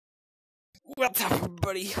What's up,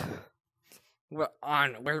 everybody? We're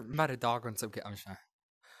about to dog on some. I'm shy.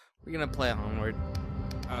 We're gonna play Onward.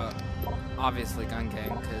 Obviously gun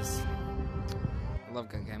game, because I love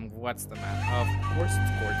gun game. What's the map? Of course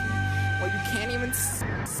it's quarantine. Well, you can't even. It's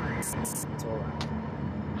alright.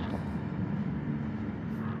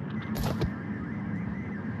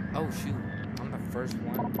 Oh shoot! I'm the first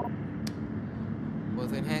one. Well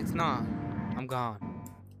then, heck, not. I'm gone.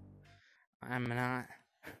 I'm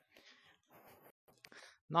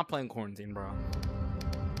not playing quarantine, bro.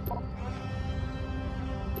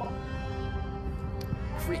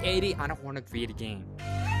 Create. I don't want to create a game.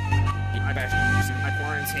 I bet I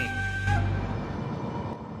quarantine.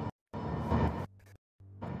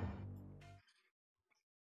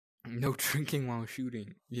 No drinking while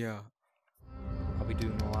shooting. Yeah, I'll be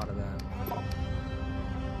doing a lot of that.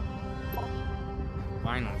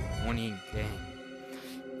 Finally, 20 game.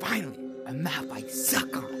 Finally, a map I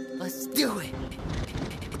suck on. Let's do it.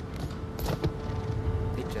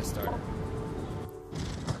 They just started.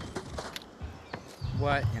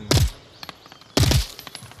 What in the...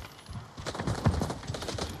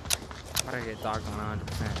 How did I get dogged on 100%?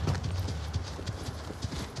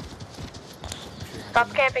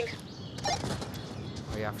 Stop camping.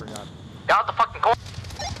 Oh yeah, I forgot. Get out the fucking corner.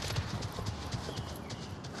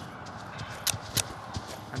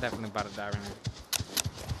 I'm definitely about to die right now.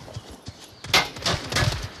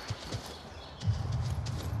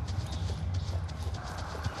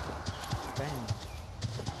 Bang.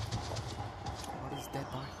 All these dead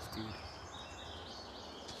bodies, dude.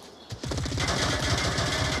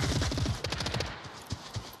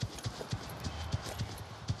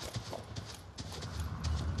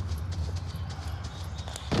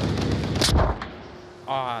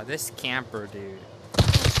 Aw, this camper, dude.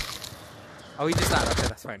 Oh, he just died. Okay,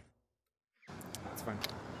 that's fine. That's fine.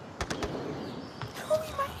 Oh,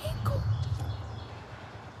 my ankle.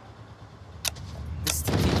 This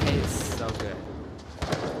TK is so good.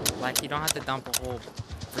 Like, you don't have to dump a whole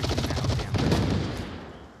freaking map. Damn.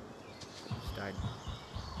 Just died.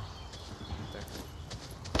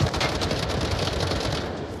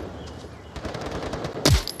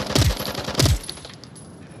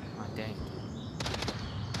 Oh, dang.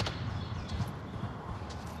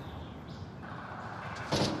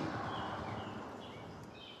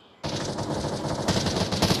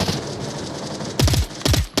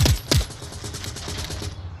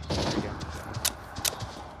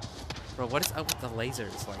 Bro, what is up with the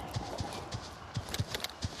lasers? Like,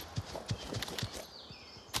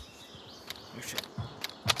 oh shit.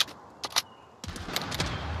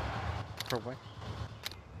 Bro, what?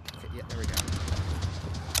 Okay, yeah, there we go.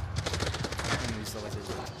 I'm gonna use the lasers.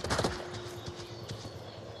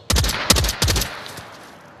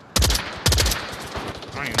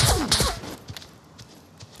 I don't even know.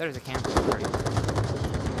 There's a camper already.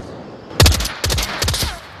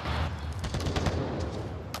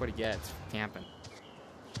 What he gets for camping.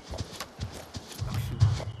 Oh, shoot.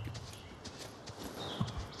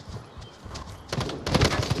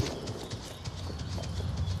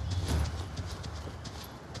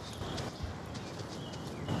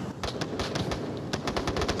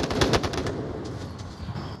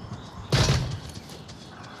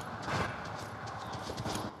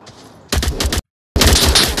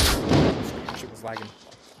 Shit was lagging.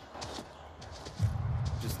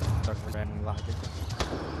 Just stuck randomly lagging.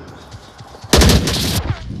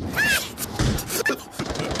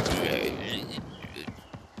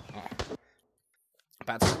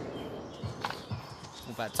 Bad.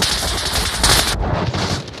 Oh, bad.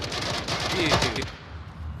 Dude,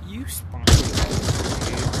 you spawned. Dude.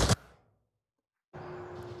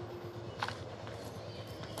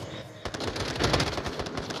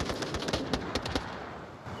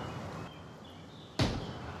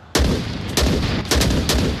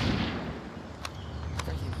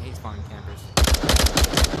 Freaking hate spawn campers.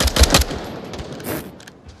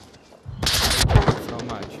 So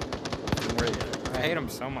much. I hate him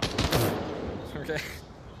so much. Okay.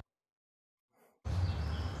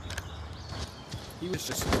 He was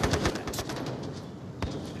just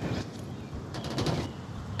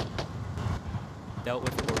dealt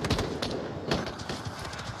with it.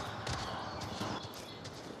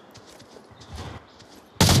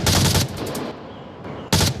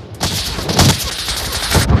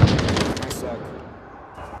 I suck.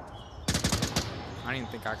 I don't even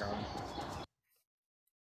think I got him.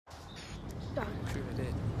 I'm sure I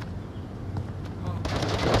did.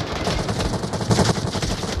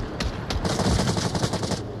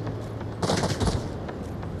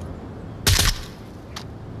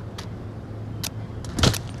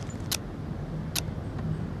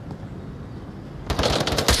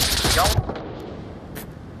 Don't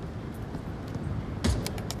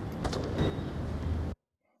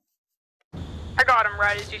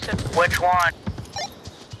as you said. Which one?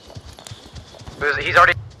 He's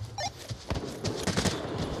already.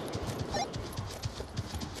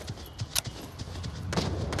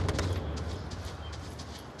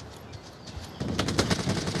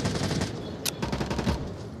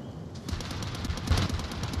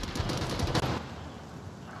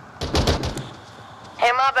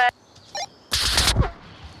 Hey, my bad.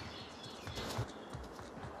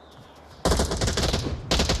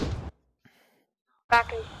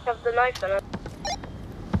 Back and shove the knife in it.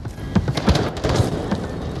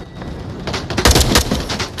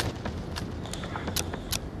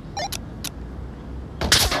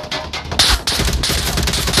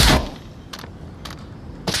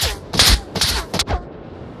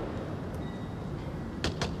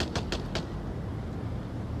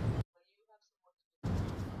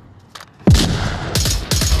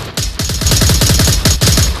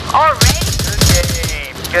 Already?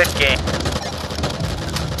 Good game.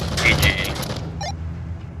 GG.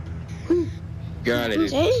 God, it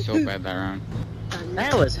is so bad that round.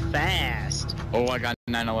 That was fast. Oh, I got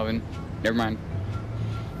 9/11. Never mind.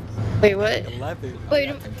 Wait, what? 11. Wait,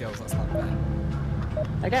 Oh, yeah, 10 kills, that's not bad.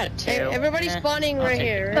 I got 2. Hey, everybody's spawning I'll right take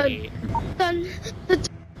here. it. Done.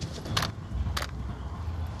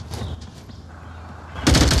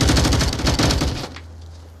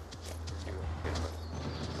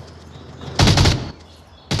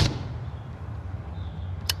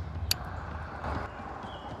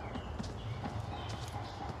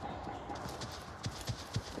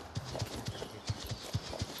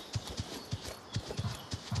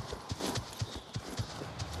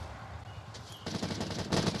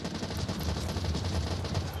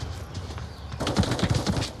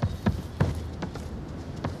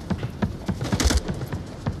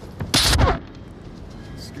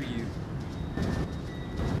 Screw you.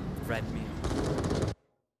 Red me.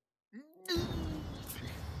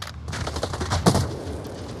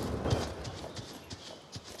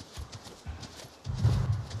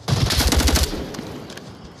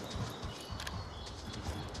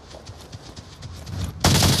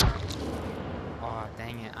 Oh,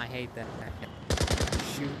 dang it. I hate that.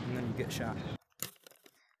 Shoot and then you get shot.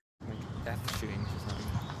 Like, death shooting or something.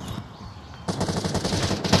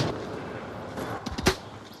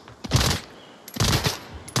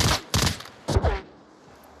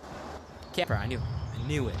 Camper, I knew it. I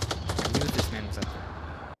knew it. I knew this man was up there.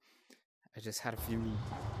 I just had a few. Oh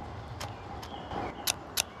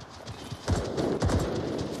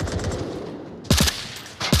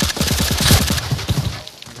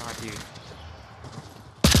my god, dude.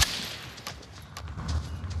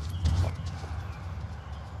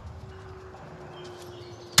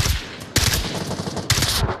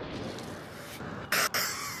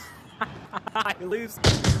 I lose. I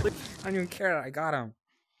don't even care. I got him.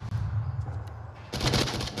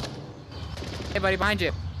 Hey, buddy, behind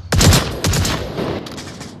you.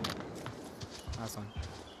 Last one.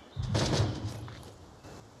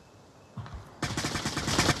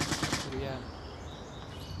 Yeah.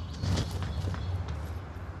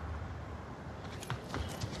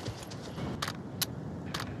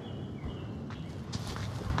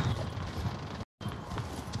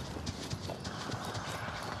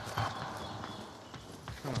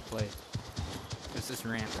 I'm gonna play. There's this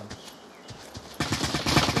ramp.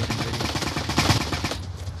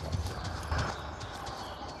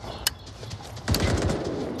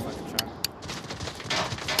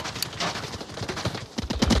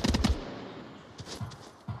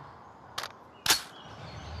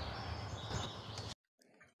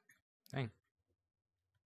 Dang.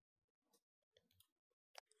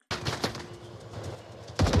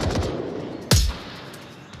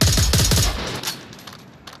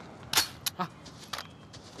 Ah.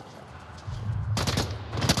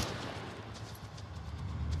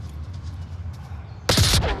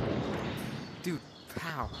 Dude,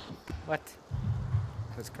 pow. What?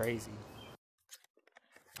 That was crazy.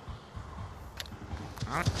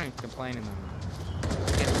 I'm not complaining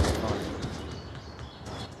though. Getting too far.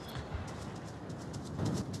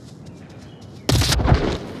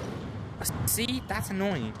 See? That's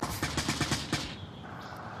annoying.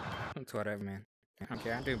 It's whatever, man.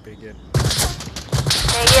 Okay, I'm doing pretty good.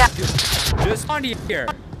 Hey, yeah. Dude, just on here.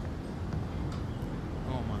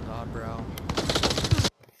 Oh my god, bro.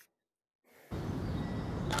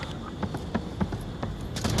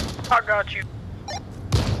 I got you.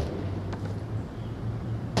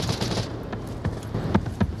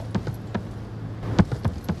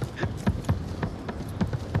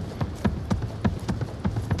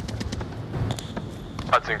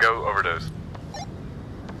 Hudson, go overdose.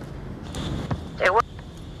 Hey, what?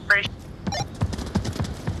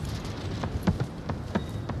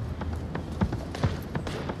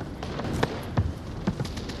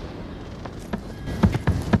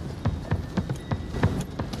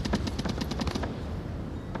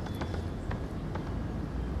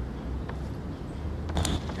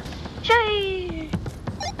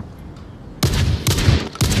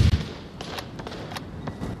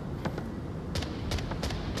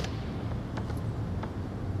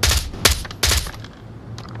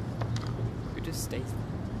 just stays there.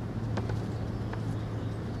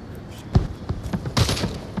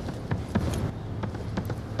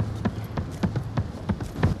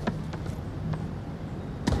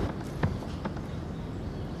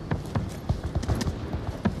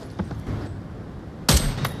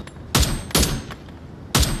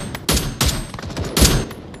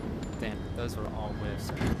 Damn, those were all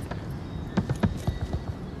whiffs.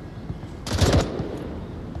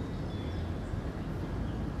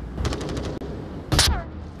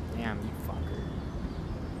 Damn, you fucker.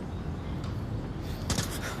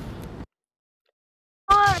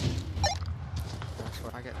 That's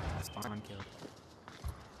what I get spawn killed.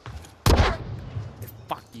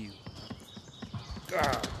 Fuck you.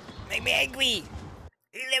 Grr. Make me angry!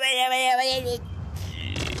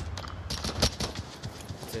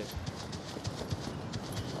 That's it.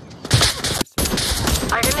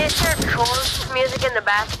 I'm gonna start cool music in the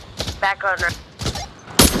background.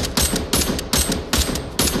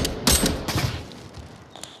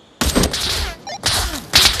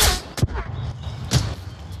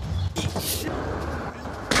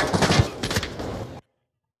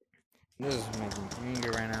 This is making me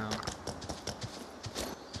angry right now.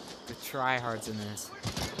 The tryhards in this.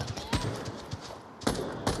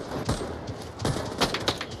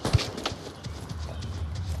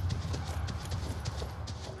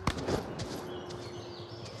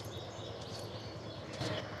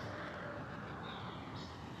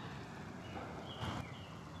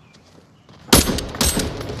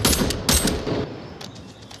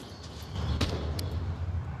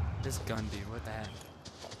 This gun, dude, what the heck?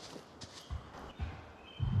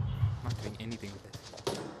 I'm not doing anything with this.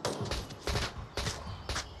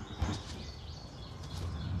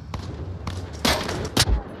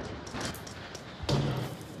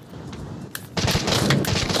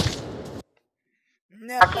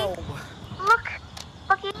 No! Look,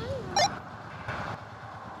 fucking. Look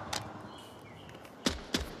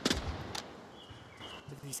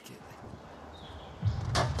at these kids.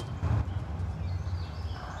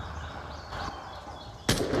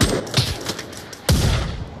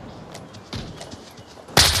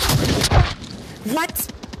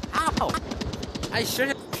 What? Ow! I should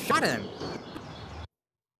have shot him.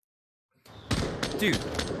 Dude.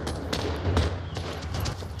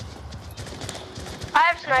 I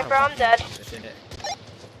have sniper, I'm dead. Shit.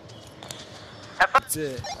 That's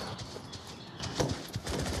it.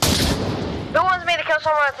 Who wants me to kill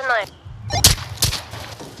someone with a knife?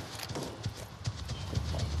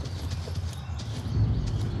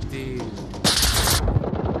 Dude.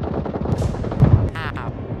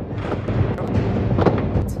 Ow.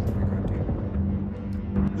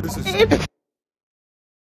 This is